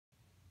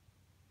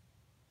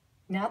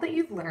Now that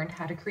you've learned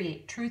how to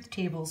create truth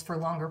tables for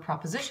longer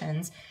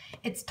propositions,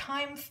 it's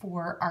time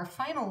for our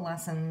final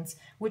lessons,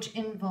 which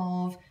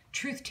involve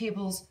truth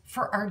tables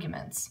for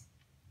arguments.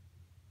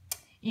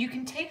 You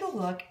can take a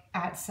look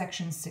at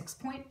section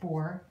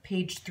 6.4,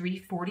 page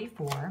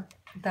 344.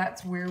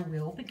 That's where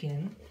we'll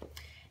begin.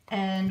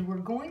 And we're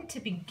going to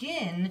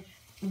begin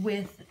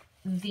with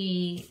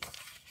the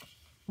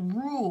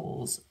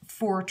rules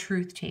for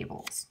truth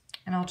tables.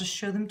 And I'll just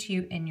show them to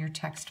you in your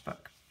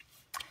textbook.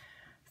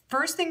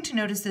 First thing to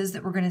notice is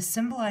that we're going to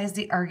symbolize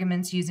the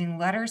arguments using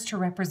letters to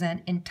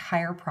represent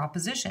entire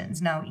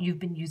propositions. Now, you've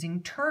been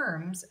using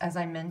terms, as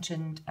I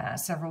mentioned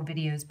several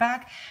videos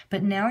back,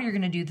 but now you're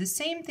going to do the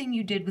same thing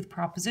you did with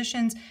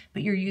propositions,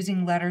 but you're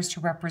using letters to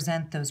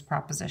represent those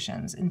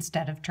propositions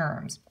instead of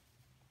terms.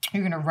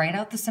 You're going to write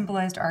out the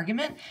symbolized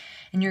argument,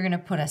 and you're going to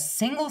put a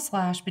single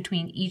slash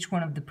between each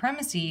one of the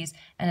premises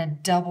and a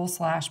double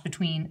slash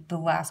between the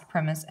last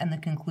premise and the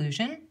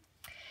conclusion.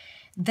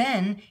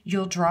 Then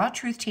you'll draw a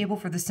truth table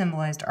for the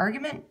symbolized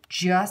argument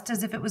just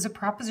as if it was a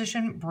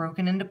proposition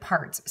broken into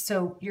parts.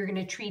 So you're going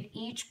to treat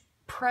each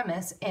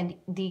premise and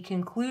the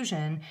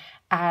conclusion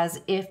as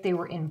if they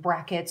were in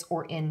brackets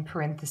or in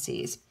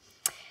parentheses.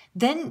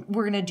 Then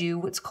we're going to do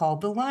what's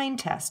called the line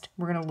test.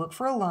 We're going to look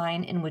for a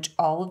line in which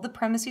all of the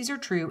premises are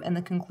true and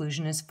the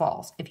conclusion is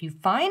false. If you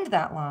find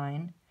that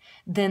line,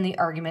 then the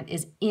argument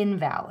is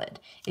invalid.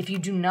 If you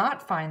do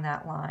not find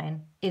that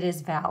line, it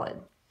is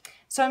valid.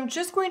 So I'm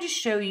just going to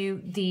show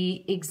you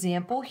the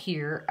example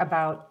here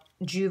about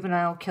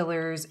juvenile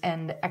killers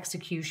and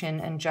execution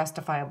and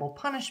justifiable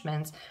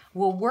punishments.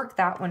 We'll work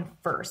that one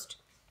first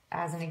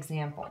as an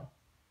example.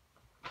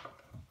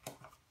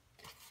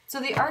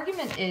 So the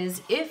argument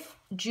is, if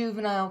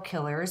juvenile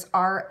killers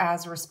are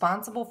as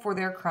responsible for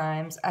their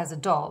crimes as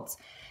adults,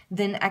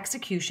 then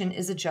execution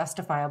is a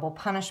justifiable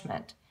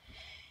punishment.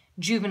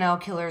 Juvenile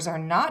killers are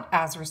not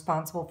as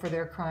responsible for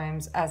their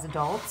crimes as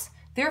adults.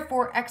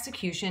 Therefore,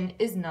 execution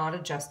is not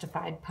a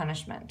justified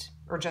punishment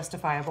or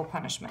justifiable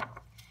punishment.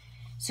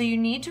 So you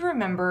need to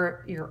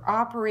remember your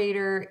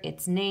operator,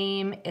 its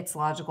name, its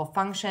logical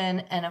function,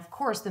 and of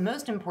course, the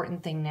most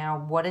important thing now,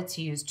 what it's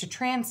used to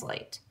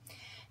translate.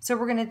 So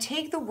we're going to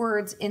take the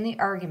words in the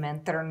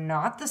argument that are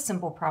not the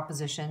simple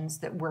propositions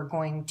that we're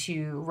going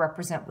to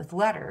represent with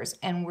letters,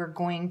 and we're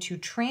going to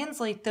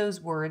translate those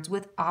words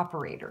with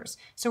operators.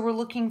 So we're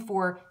looking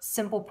for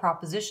simple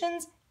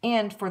propositions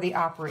and for the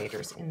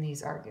operators in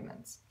these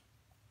arguments.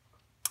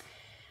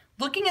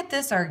 Looking at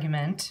this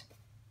argument,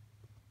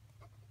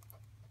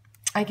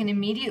 I can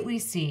immediately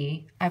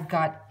see I've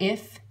got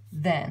if,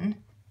 then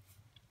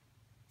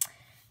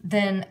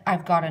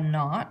I've got a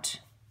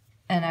not,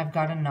 and I've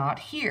got a not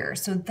here.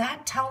 So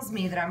that tells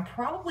me that I'm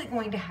probably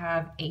going to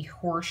have a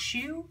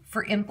horseshoe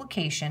for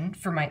implication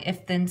for my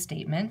if-then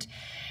statement,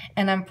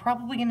 and I'm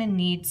probably going to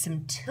need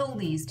some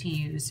tildes to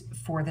use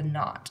for the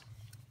not.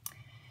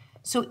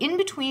 So in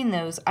between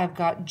those, I've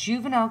got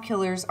juvenile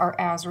killers are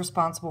as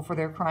responsible for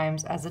their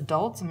crimes as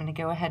adults. I'm going to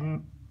go ahead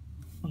and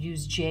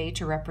use J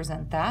to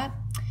represent that.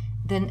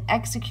 Then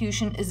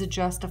execution is a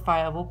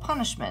justifiable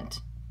punishment,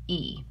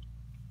 E.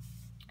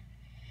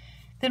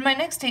 Then my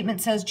next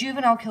statement says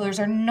juvenile killers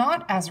are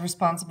not as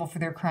responsible for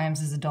their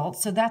crimes as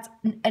adults. So that's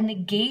a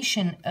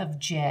negation of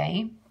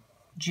J.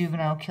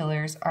 Juvenile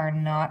killers are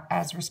not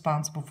as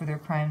responsible for their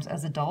crimes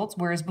as adults,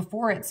 whereas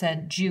before it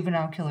said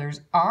juvenile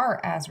killers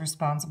are as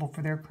responsible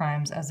for their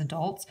crimes as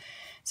adults.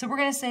 So we're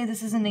going to say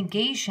this is a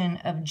negation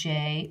of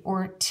J,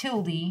 or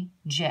tilde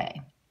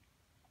J.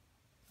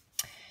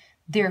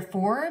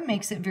 Therefore,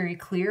 makes it very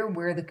clear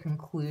where the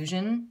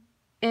conclusion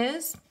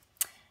is.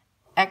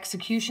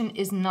 Execution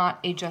is not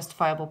a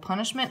justifiable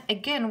punishment.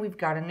 Again, we've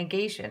got a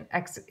negation.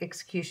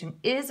 Execution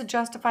is a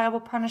justifiable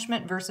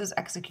punishment versus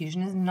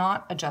execution is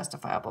not a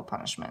justifiable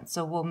punishment.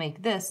 So we'll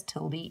make this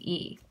tilde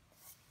E.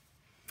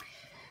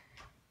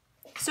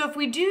 So if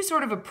we do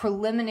sort of a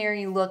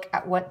preliminary look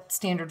at what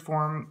standard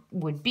form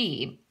would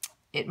be,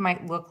 it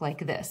might look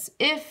like this.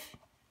 If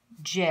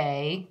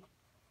J,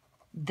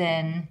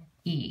 then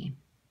E.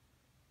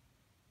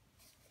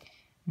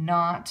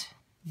 Not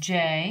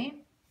J,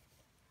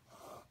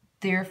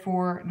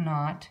 therefore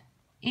not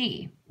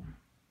E.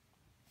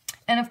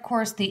 And of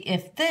course, the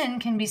if-then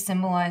can be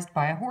symbolized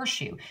by a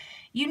horseshoe.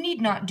 You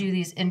need not do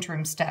these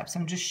interim steps.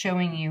 I'm just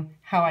showing you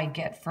how I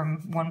get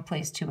from one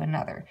place to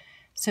another.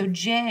 So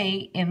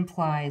J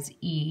implies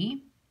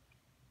E,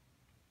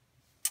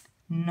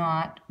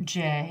 not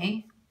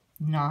J,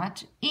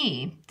 not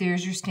E.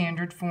 There's your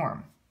standard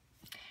form.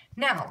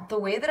 Now, the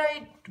way that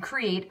I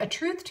create a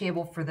truth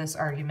table for this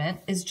argument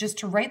is just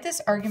to write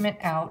this argument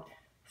out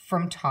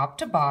from top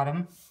to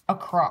bottom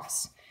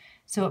across.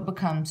 So it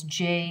becomes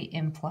J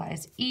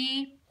implies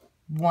E,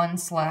 one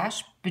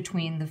slash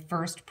between the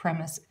first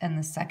premise and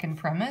the second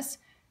premise.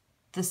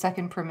 The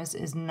second premise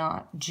is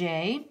not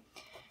J.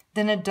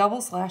 Then a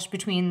double slash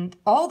between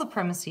all the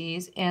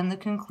premises and the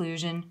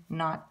conclusion,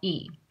 not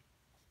E.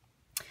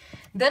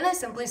 Then I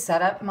simply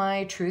set up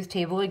my truth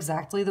table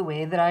exactly the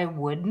way that I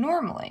would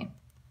normally.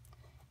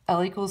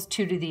 L equals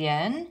 2 to the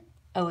n,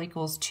 L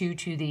equals 2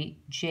 to the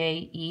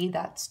JE,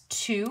 that's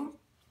 2.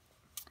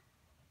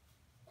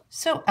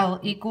 So L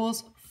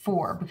equals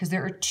 4 because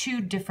there are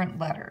 2 different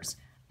letters.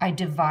 I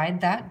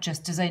divide that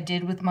just as I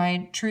did with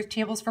my truth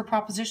tables for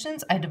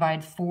propositions. I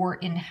divide 4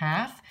 in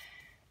half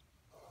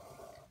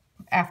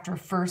after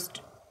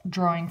first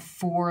drawing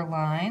 4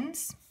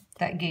 lines.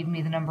 That gave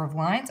me the number of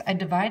lines. I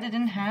divided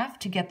in half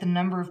to get the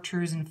number of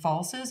trues and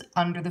falses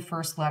under the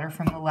first letter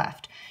from the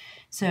left.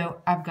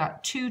 So I've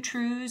got 2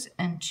 trues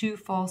and 2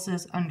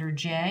 falses under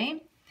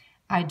J.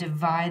 I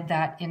divide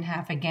that in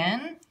half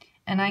again,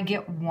 and I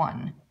get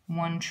 1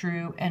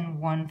 true and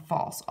 1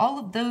 false. All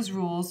of those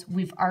rules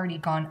we've already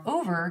gone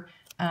over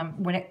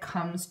when it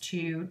comes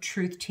to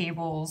truth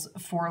tables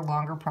for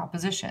longer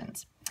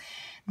propositions.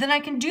 Then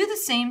I can do the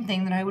same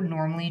thing that I would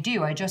normally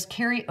do. I just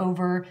carry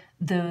over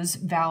those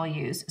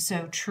values.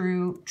 So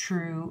true,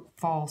 true,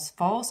 false,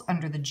 false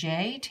under the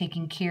J,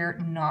 taking care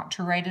not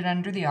to write it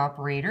under the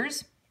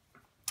operators.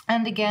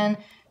 And again,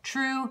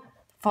 true,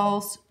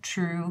 false,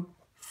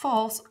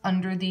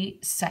 under the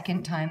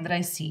second time that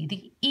I see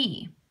the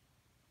E.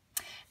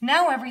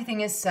 Now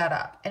everything is set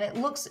up, and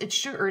it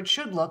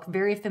should look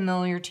very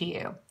familiar to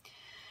you.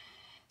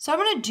 So I'm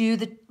going to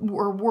do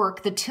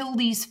work the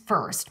tildes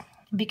first,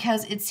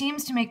 because it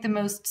seems to make the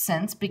most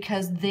sense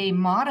because they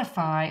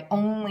modify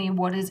only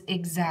what is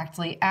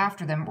exactly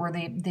after them, or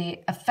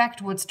they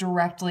affect what's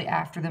directly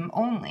after them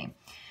only.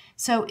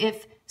 So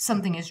if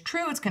something is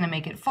true, it's going to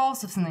make it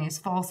false. If something is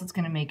false, it's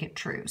going to make it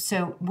true.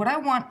 So what I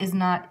want is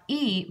not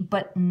E,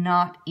 but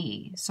not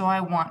E. So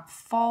I want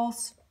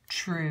false,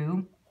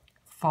 true,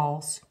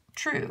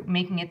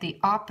 making it the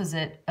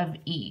opposite of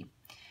E.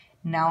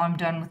 Now I'm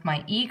done with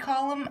my E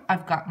column.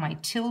 I've got my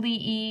tilde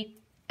E,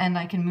 and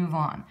I can move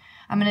on.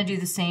 I'm going to do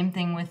the same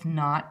thing with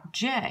not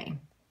J.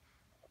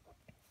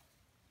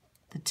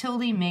 The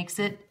tilde makes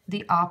it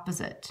the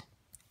opposite.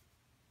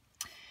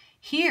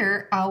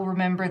 Here, I'll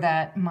remember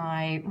that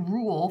my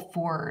rule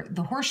for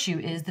the horseshoe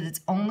is that it's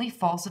only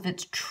false if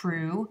it's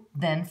true,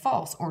 then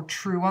false, or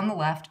true on the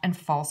left and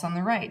false on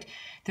the right.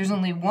 There's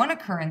only one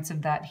occurrence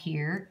of that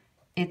here.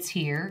 It's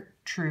here,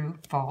 true,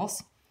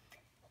 false.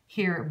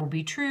 Here it will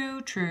be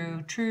true,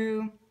 true,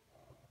 true,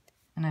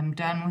 and I'm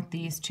done with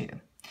these 2.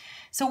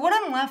 So what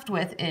I'm left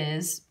with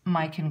is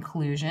my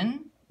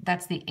conclusion.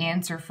 That's the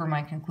answer for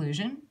my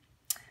conclusion.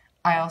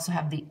 I also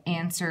have the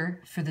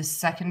answer for the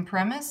second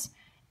premise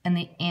and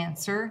the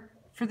answer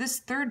for this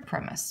third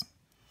premise.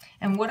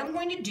 And what I'm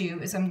going to do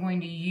is I'm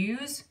going to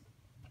use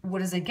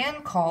what is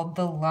again called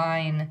the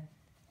line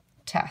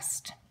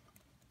test.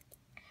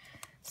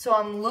 So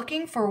I'm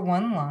looking for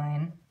one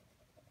line,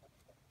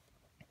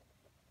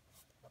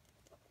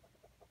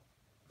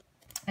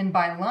 and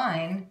by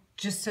line,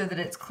 just so that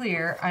it's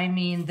clear, I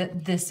mean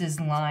that this is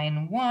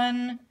line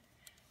 1,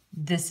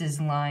 this is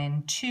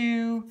line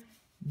 2,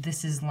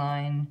 this is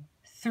line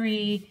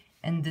 3,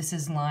 and this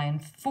is line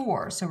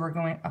 4. So we're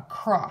going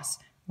across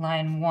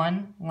line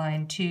 1,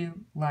 line 2,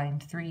 line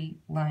 3,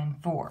 line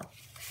 4.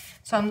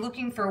 So I'm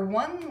looking for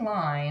one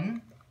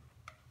line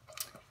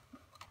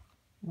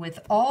with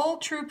all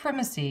true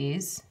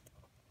premises.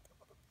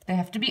 They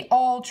have to be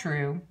all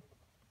true,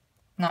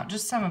 not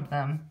just some of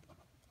them.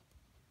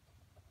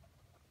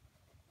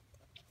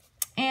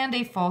 And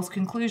a false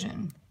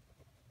conclusion.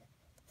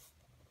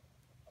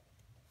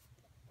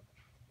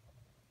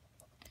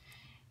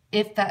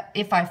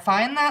 If I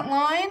find that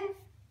line,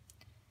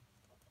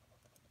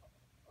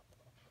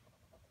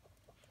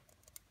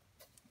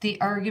 the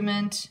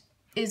argument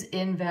is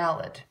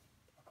invalid.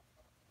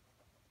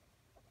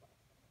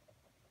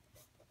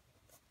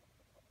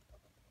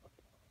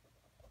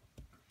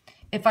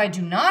 If I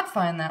do not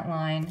find that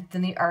line,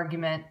 then the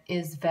argument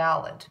is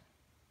valid.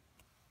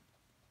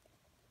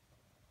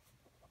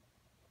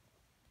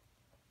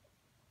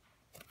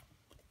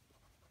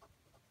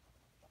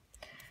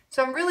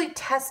 So I'm really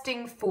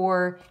testing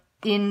for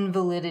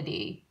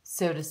invalidity,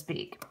 so to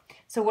speak.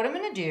 So what I'm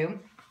going to do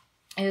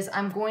is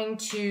I'm going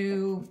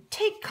to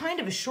take kind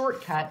of a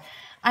shortcut.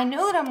 I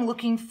know that I'm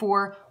looking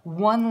for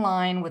one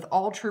line with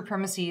all true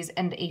premises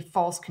and a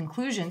false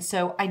conclusion,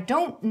 so I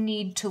don't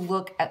need to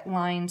look at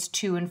lines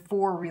 2 and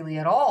 4 really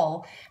at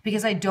all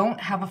because I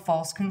don't have a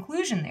false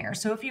conclusion there.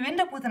 So if you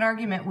end up with an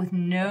argument with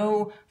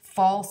no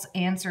false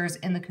answers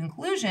in the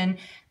conclusion,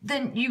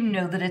 then you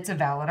know that it's a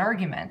valid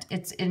argument.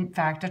 It's in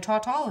fact a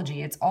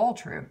tautology. It's all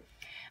true.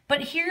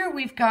 But here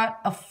we've got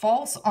a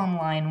false on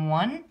line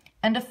 1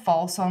 and a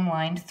false on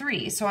line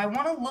 3. So I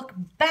want to look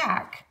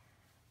back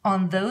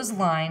on those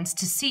lines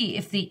to see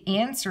if the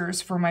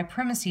answers for my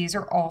premises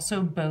are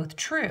also both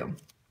true.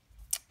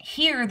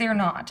 Here they're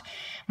not.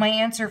 My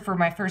answer for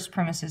my first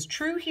premise is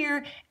true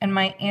here, and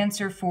my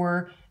answer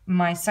for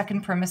my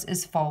second premise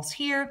is false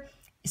here.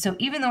 So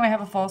even though I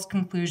have a false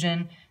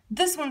conclusion,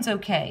 this one's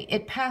okay.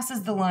 It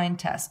passes the line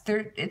test.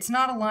 It's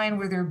not a line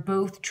where they're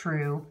both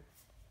true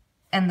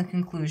and the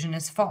conclusion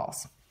is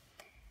false.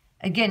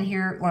 Again,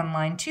 here on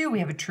line 2, we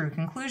have a true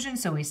conclusion,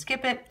 so we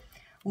skip it.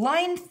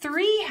 Line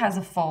 3 has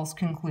a false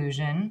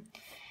conclusion,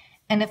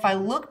 and if I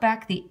look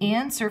back, the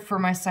answer for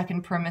my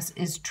second premise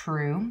is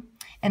true,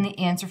 And the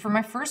answer for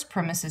my first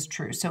premise is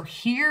true. So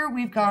here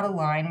we've got a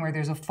line where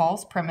there's a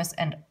false premise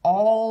and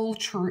all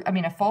true,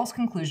 a false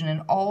conclusion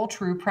and all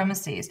true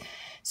premises.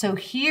 So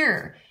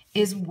here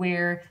is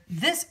where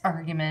this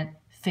argument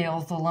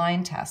fails the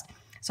line test.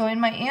 So in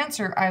my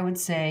answer, I would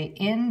say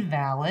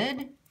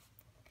invalid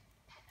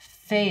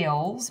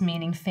fails,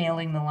 meaning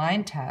failing the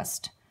line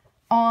test,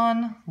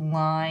 on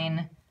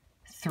line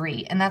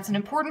 3. And that's an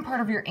important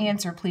part of your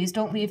answer. Please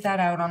don't leave that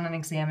out on an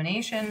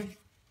examination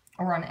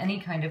or on any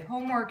kind of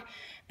homework,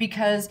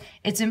 because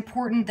it's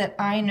important that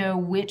I know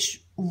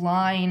which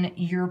line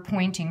you're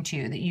pointing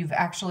to, that you've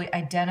actually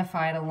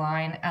identified a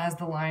line as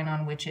the line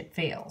on which it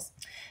fails.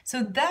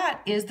 So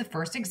that is the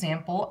first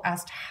example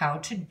as to how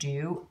to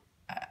do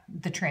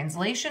the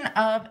translation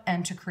of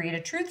and to create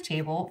a truth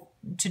table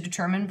to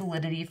determine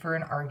validity for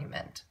an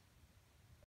argument.